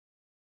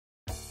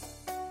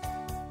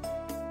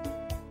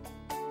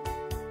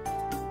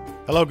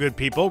Hello, good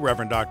people.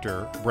 Reverend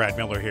Dr. Brad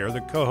Miller here, the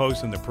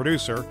co-host and the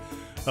producer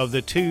of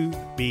the To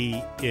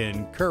Be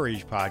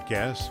Encouraged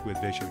podcast with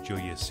Bishop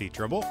Julius C.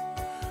 Trimble.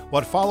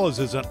 What follows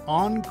is an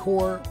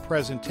encore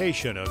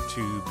presentation of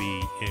To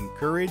Be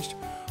Encouraged,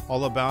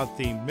 all about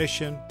the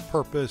mission,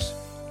 purpose,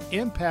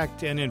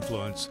 impact, and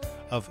influence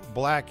of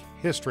Black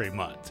History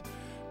Month.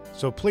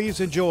 So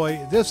please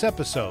enjoy this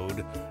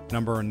episode,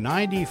 number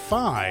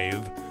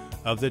 95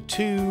 of the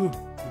To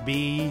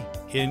Be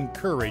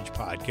Encouraged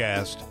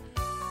podcast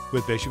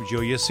with Bishop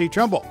Julius C.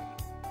 Trimble.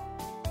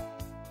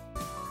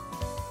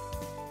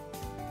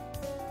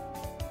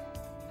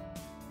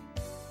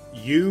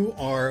 You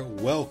are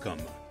welcome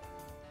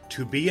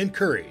to Be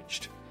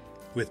Encouraged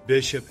with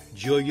Bishop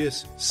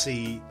Julius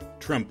C.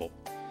 Trimble.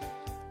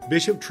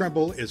 Bishop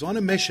Trimble is on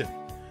a mission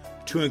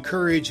to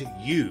encourage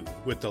you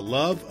with the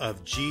love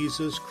of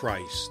Jesus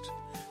Christ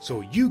so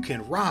you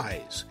can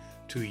rise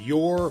to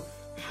your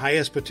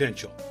highest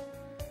potential.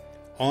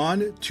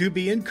 On To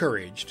Be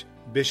Encouraged,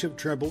 Bishop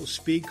Trimble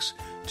speaks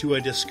to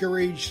a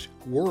discouraged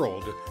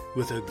world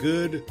with a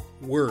good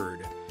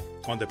word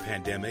on the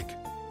pandemic,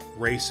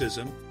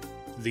 racism,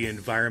 the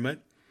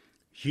environment,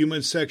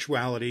 human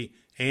sexuality,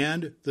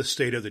 and the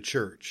state of the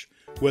church,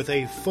 with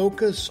a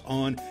focus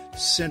on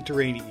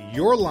centering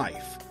your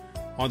life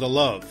on the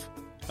love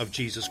of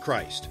Jesus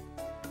Christ.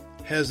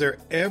 Has there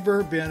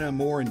ever been a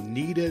more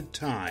needed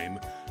time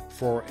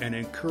for an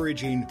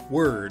encouraging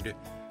word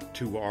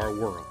to our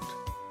world?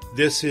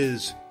 This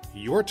is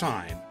your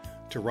time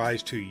to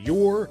rise to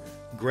your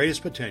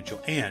greatest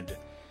potential and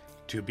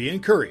to be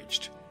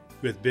encouraged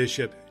with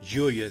Bishop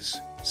Julius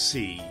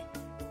C.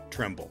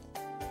 Trimble.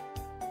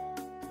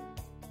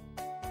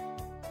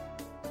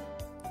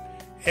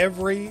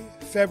 Every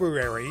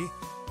February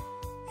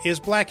is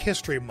Black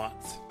History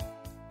Month.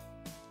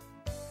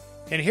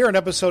 And here in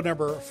episode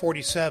number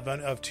 47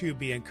 of To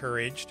Be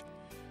Encouraged,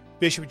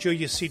 Bishop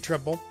Julius C.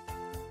 Trimble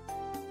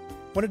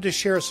wanted to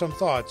share some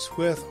thoughts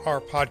with our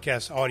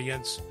podcast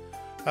audience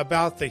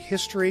about the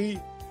history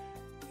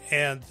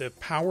and the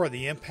power,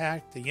 the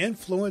impact, the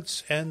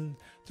influence, and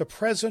the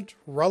present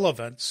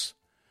relevance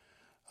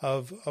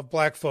of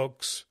Black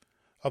folks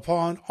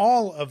upon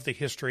all of the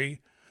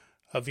history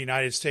of the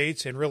United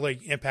States and really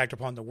impact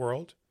upon the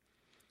world.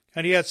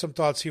 And he had some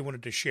thoughts he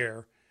wanted to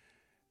share.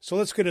 So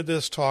let's get into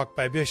this talk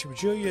by Bishop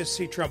Julius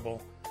C.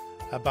 Trimble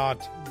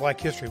about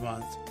Black History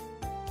Month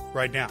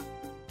right now.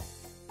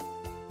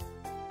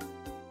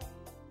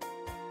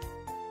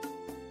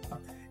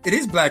 It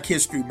is Black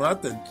History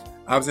Month, and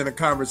I was in a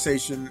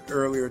conversation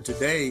earlier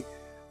today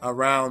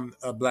around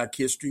Black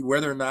history,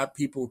 whether or not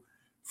people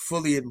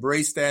fully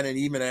embrace that and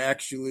even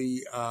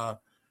actually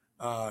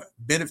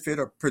benefit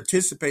or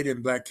participate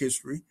in Black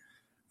history.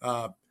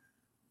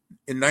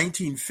 In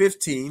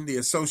 1915, the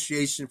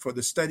Association for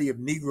the Study of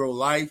Negro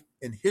Life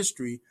and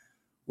History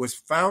was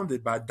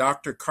founded by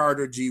Dr.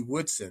 Carter G.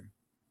 Woodson,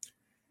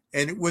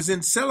 and it was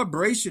in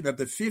celebration of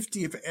the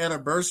 50th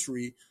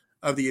anniversary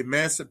of the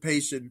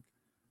Emancipation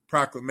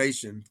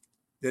Proclamation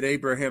that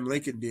Abraham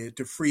Lincoln did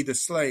to free the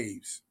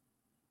slaves.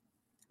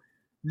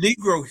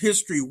 Negro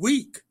History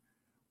Week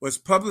was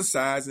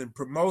publicized and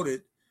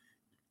promoted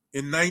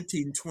in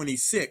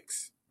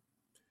 1926,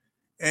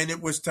 and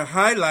it was to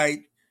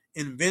highlight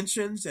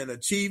inventions and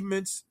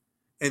achievements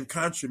and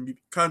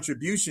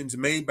contributions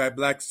made by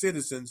Black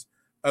citizens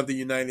of the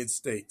United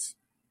States.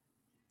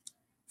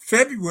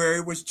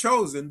 February was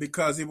chosen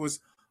because it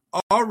was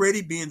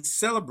already being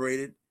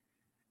celebrated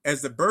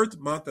as the birth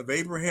month of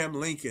Abraham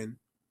Lincoln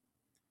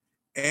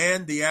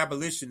and the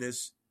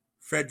abolitionist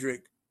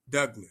Frederick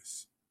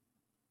Douglass.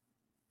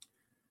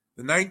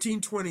 The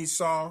 1920s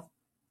saw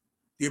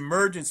the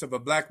emergence of a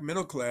Black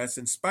middle class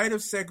in spite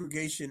of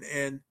segregation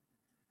and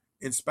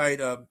in spite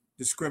of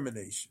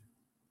discrimination.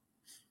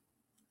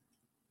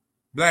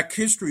 Black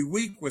History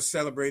Week was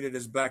celebrated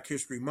as Black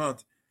History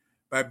Month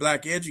by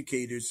Black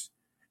educators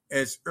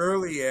as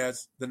early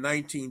as the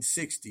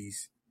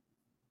 1960s,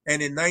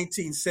 and in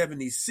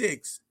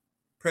 1976,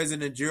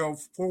 President Gerald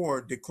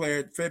Ford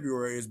declared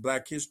February as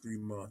Black History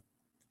Month,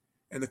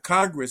 and the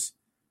Congress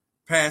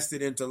passed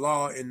it into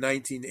law in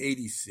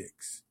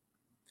 1986.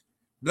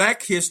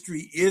 Black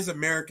history is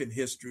American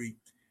history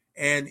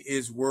and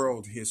is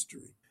world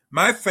history.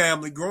 My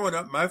family, growing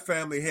up, my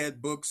family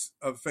had books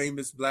of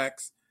famous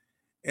Blacks,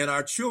 and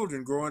our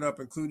children growing up,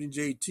 including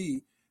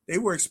JT, they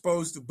were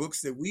exposed to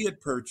books that we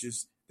had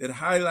purchased that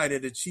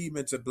highlighted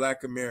achievements of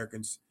Black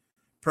Americans,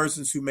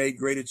 persons who made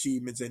great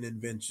achievements and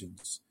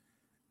inventions.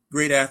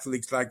 Great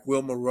athletes like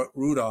Wilma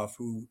Rudolph,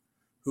 who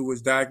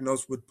was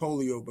diagnosed with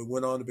polio but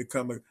went on to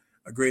become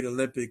a great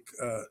Olympic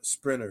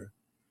sprinter.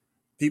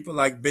 People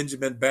like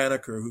Benjamin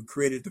Banneker, who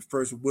created the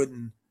first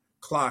wooden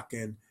clock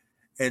and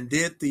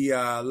did the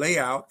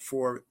layout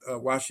for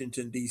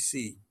Washington,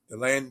 D.C. The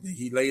land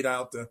he laid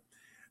out,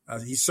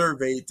 he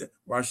surveyed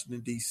Washington,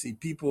 D.C.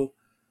 People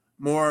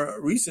more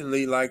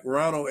recently like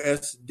Ronald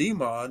S.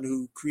 Demond,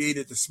 who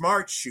created the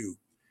smart shoe.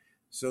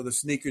 So the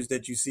sneakers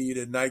that you see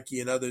at Nike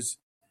and others,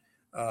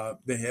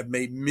 they have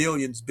made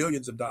millions,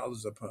 billions of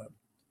dollars upon.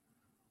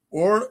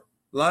 Or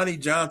Lonnie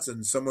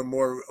Johnson, someone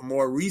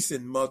more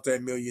recent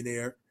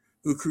multimillionaire,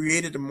 who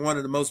created one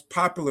of the most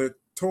popular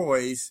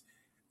toys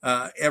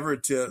ever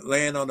to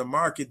land on the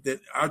market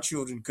that our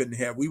children couldn't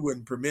have. We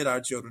wouldn't permit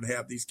our children to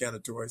have these kind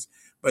of toys.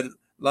 But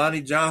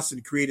Lonnie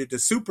Johnson created the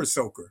Super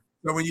Soaker.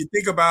 So when you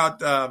think about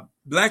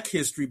Black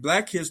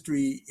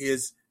history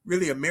is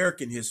really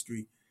American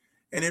history,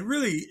 and it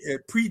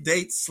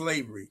predates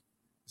slavery.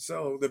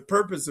 So the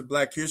purpose of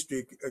Black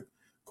history,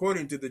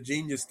 according to the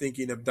genius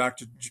thinking of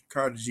Dr.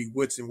 Carter G.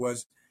 Woodson,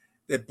 was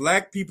that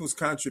Black people's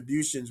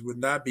contributions would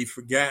not be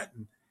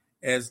forgotten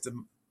as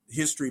the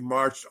history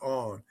marched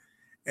on,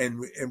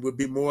 and would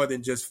be more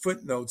than just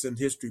footnotes in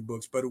history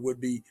books, but it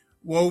would be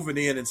woven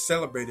in and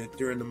celebrated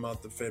during the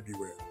month of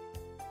February.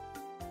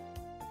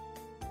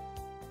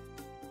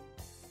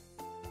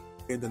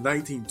 In the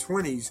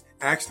 1920s,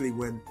 actually,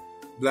 when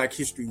Black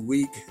History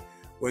Week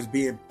was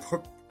being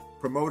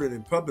promoted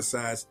and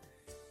publicized,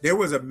 there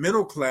was a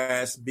middle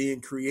class being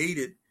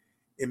created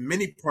in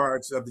many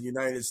parts of the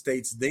United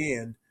States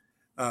then.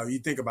 You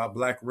think about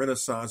Black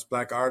Renaissance,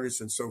 Black artists,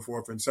 and so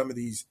forth, and some of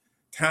these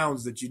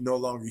towns that you no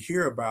longer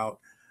hear about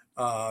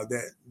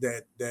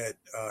that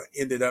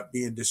ended up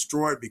being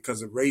destroyed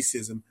because of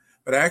racism.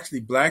 But actually,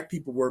 Black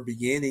people were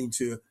beginning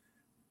to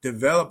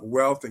develop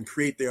wealth and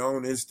create their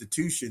own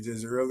institutions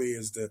as early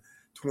as the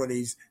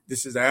 20s.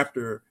 This is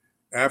after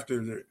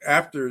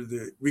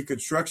the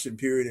Reconstruction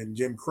period and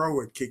Jim Crow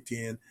had kicked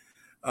in.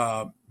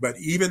 But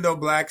even though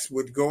Blacks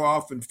would go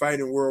off and fight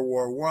in World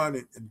War I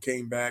and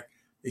came back,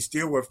 they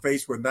still were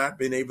faced with not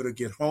being able to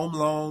get home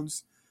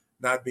loans,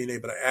 not being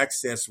able to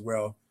access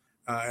wealth.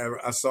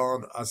 I saw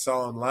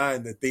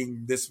online the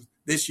theme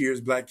this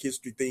year's Black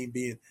History theme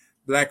being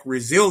Black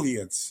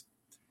resilience.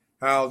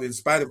 How in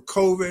spite of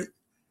COVID,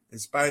 in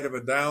spite of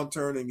a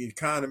downturn in the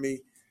economy,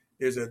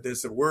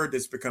 there's a word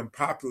that's become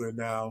popular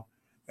now,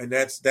 and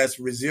that's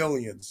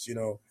resilience.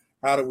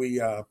 How do we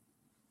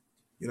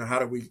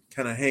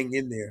kind of hang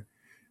in there?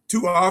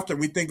 Too often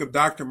we think of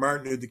Dr.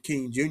 Martin Luther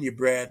King Jr.,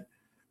 Brad,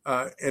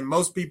 and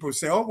most people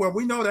say, "Oh, well,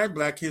 we know that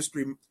Black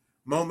History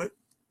moment,"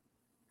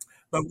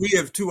 but we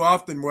have too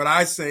often, what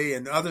I say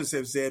and others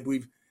have said,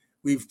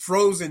 we've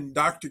frozen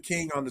Dr.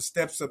 King on the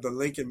steps of the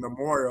Lincoln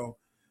Memorial,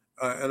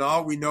 and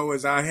all we know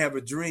is "I have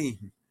a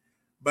dream."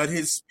 But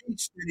his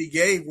speech that he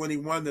gave when he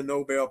won the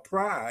Nobel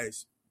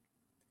Prize,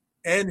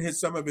 and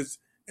some of his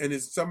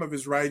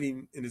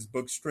writing in his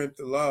book Strength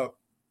to Love,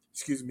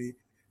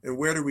 and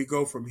Where Do We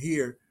Go From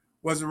Here,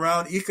 was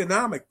around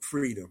economic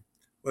freedom,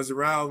 was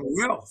around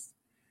wealth.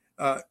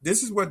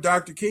 This is what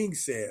Dr. King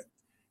said: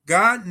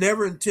 God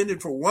never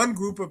intended for one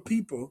group of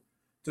people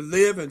to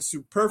live in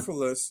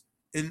superfluous,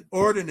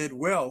 inordinate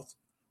wealth,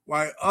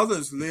 while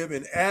others live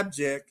in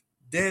abject,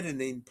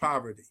 deadening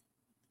poverty.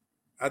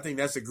 I think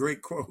that's a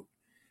great quote.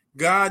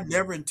 God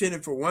never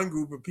intended for one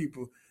group of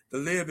people to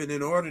live in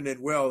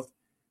inordinate wealth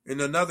and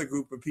another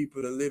group of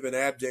people to live in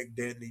abject,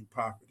 deadening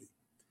poverty.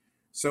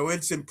 So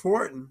it's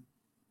important.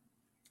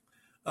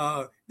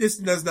 This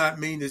does not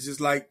mean it's just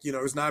like,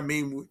 it's not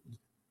mean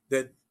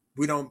that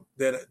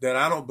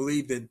I don't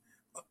believe in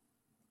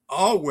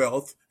all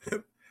wealth,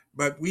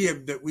 but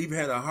we've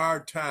had a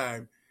hard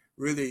time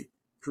really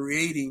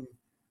creating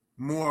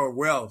more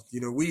wealth.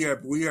 We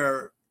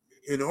are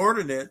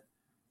inordinate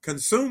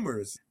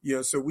consumers,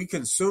 so we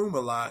consume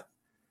a lot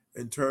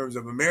in terms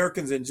of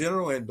Americans in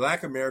general and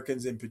Black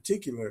Americans in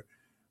particular,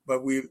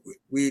 but we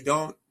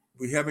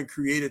haven't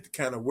created the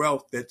kind of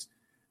wealth that's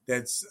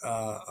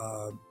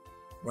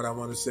what I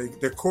want to say,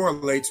 that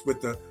correlates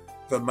with the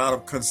amount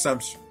of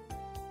consumption.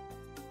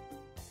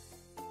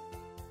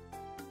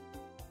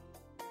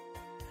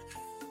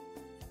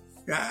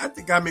 I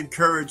think I'm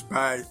encouraged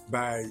by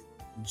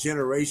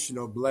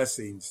generational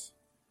blessings.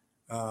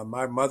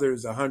 My mother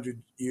is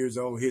 100 years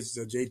old.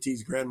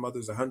 JT's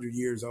grandmother's 100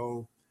 years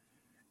old.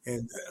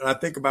 And I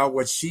think about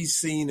what she's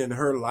seen in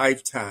her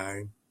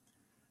lifetime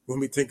when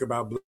we think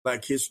about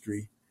Black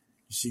history.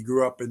 She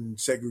grew up in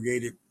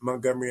segregated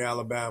Montgomery,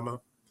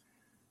 Alabama,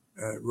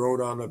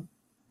 rode on a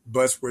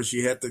bus where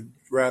she had to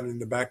ride in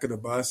the back of the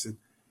bus.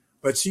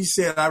 But she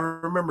said, I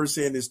remember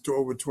saying this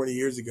over 20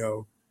 years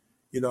ago,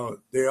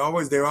 there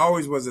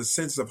always was a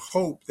sense of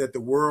hope that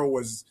the world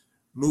was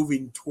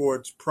moving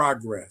towards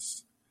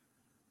progress.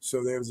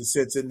 So there was a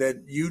sense in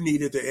that you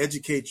needed to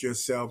educate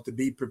yourself to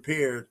be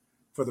prepared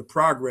for the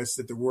progress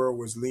that the world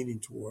was leaning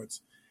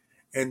towards,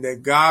 and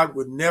that God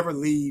would never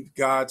leave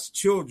God's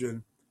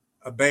children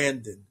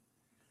abandoned.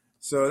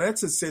 So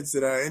that's a sense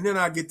that and then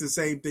I get the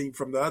same thing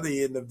from the other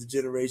end of the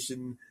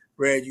generation,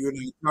 Brad. You and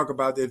I talk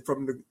about that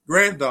from the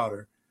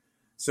granddaughter.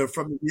 So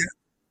from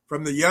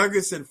the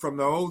youngest and from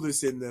the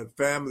oldest in the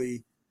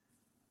family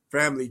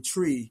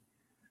tree,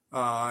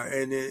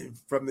 and then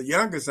from the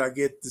youngest, I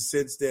get the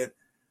sense that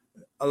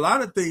a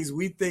lot of things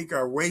we think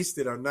are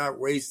wasted are not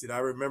wasted. I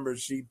remember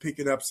she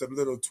picking up some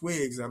little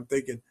twigs. I'm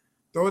thinking,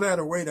 throw that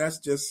away. That's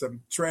just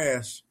some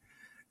trash.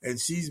 And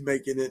she's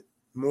making it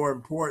more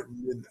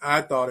important than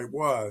I thought it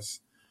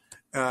was.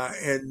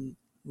 And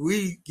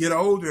we get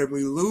older and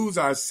we lose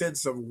our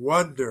sense of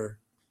wonder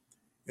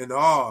and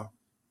awe.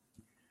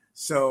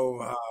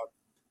 So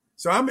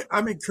So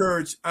I'm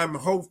encouraged. I'm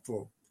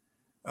hopeful,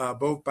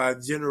 both by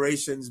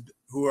generations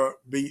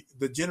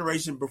the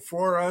generation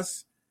before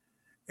us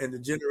and the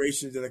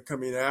generations that are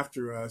coming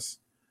after us.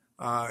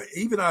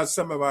 Even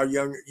some of our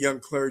young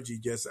clergy,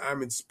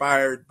 I'm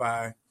inspired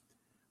by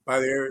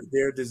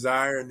their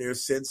desire and their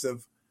sense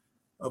of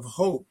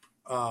hope.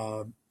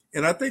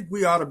 And I think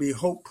we ought to be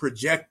hope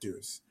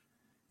projectors.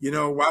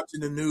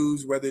 Watching the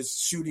news, whether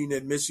it's shooting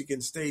at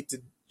Michigan State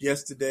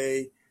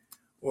yesterday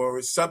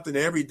or something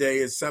every day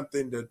is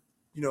something that,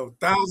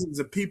 thousands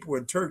of people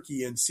in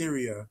Turkey and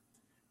Syria,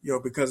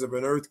 because of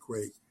an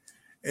earthquake.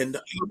 And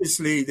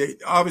obviously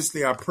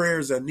our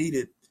prayers are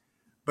needed,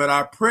 but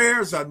our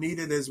prayers are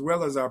needed as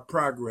well as our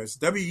progress.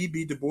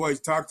 W.E.B. Du Bois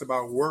talked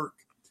about work,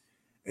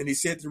 and he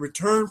said the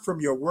return from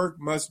your work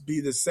must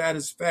be the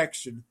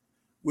satisfaction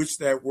which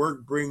that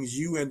work brings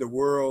you and the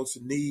world's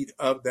need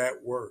of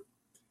that work.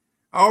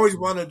 I always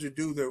wanted to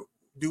do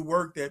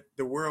work that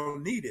the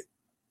world needed.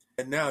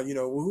 And now,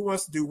 who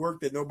wants to do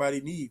work that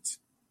nobody needs?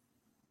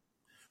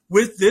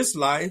 With this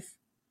life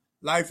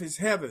is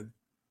heaven,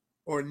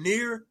 or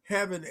near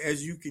heaven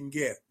as you can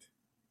get.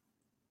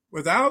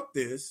 Without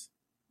this,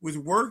 with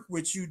work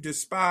which you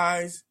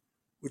despise,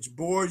 which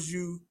bores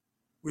you,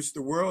 which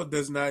the world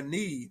does not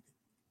need,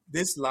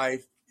 this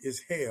life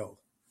is hell.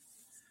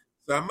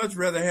 So I'd much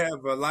rather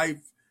have a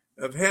life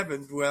of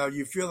heaven where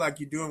you feel like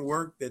you're doing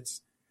work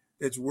that's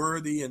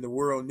worthy and the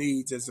world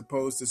needs, as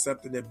opposed to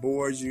something that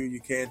bores you,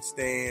 you can't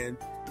stand,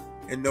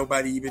 and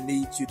nobody even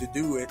needs you to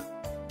do it.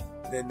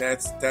 Then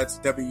that's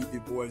W. Du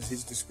Bois,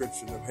 his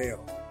description of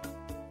hell.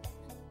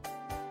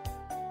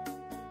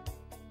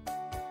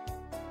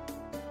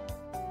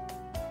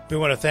 We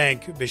want to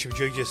thank Bishop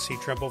Julius C.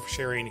 Trimble for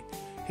sharing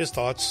his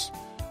thoughts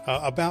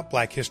about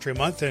Black History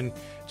Month. And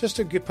just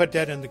to put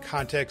that in the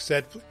context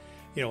that,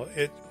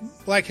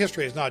 Black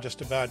History is not just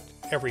about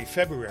every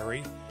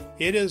February.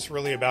 It is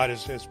really about,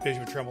 as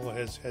Bishop Trimble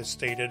has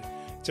stated,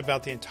 it's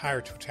about the entire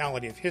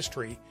totality of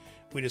history.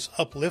 We just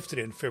uplifted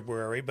in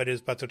February, but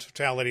it's about the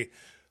totality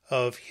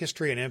of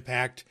history and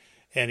impact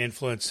and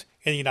influence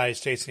in the United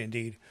States and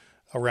indeed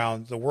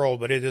around the world.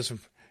 But it's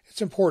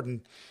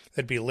important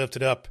that it be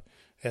lifted up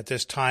at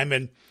this time.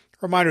 And a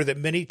reminder that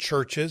many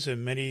churches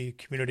and many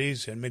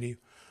communities and many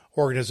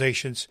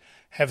organizations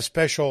have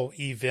special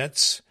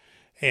events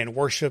and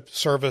worship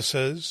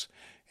services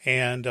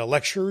and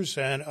lectures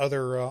and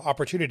other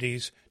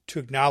opportunities to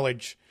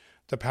acknowledge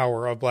the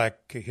power of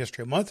Black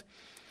History Month.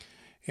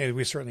 And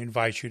we certainly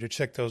invite you to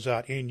check those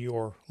out in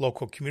your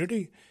local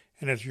community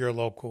and at your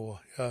local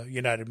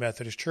United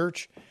Methodist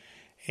Church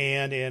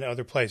and in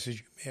other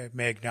places you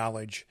may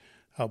acknowledge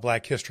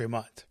Black History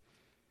Month.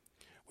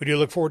 We do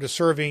look forward to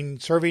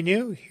serving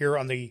you here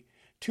on the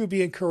To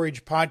Be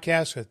Encouraged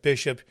podcast with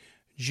Bishop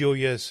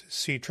Julius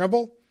C.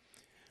 Trimble.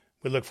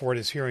 We look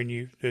forward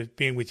to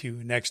being with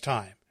you next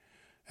time.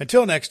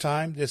 Until next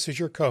time, this is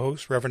your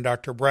co-host, Reverend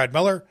Dr. Brad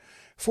Miller,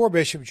 for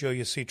Bishop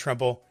Julius C.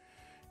 Trimble,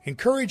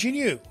 encouraging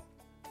you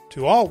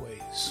to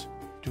always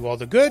do all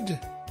the good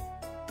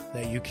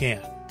that you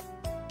can.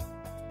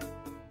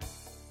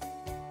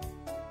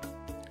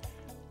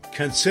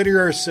 Consider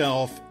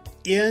yourself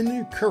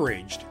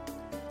encouraged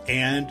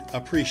and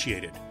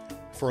appreciated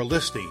for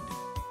listening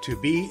to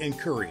Be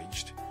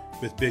Encouraged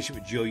with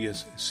Bishop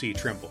Julius C.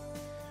 Trimble.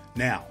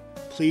 Now,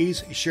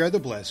 please share the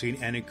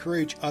blessing and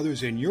encourage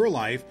others in your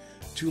life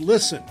to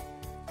listen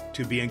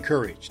to Be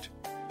Encouraged.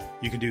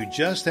 You can do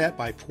just that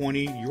by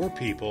pointing your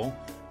people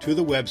to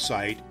the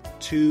website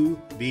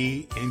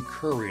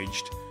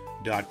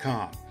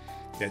tobeencouraged.com.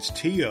 That's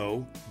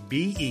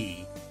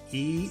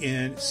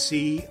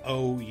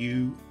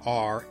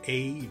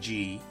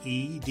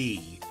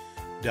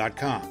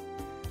tobeencouraged.com,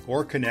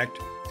 or connect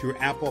through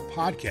Apple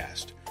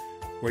Podcast,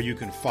 where you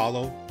can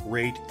follow,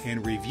 rate,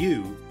 and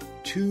review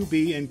To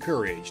Be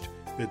Encouraged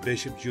with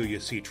Bishop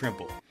Julius C.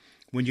 Trimble.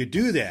 When you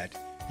do that,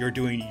 you're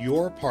doing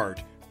your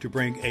part to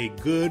bring a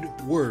good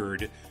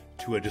word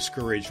to a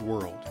discouraged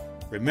world.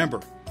 Remember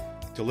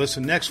to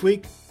listen next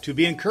week to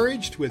Be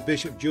Encouraged with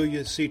Bishop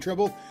Julius C.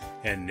 Trimble,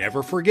 and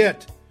never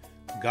forget,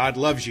 God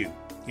loves you,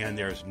 and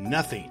there's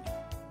nothing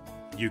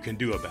you can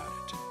do about it.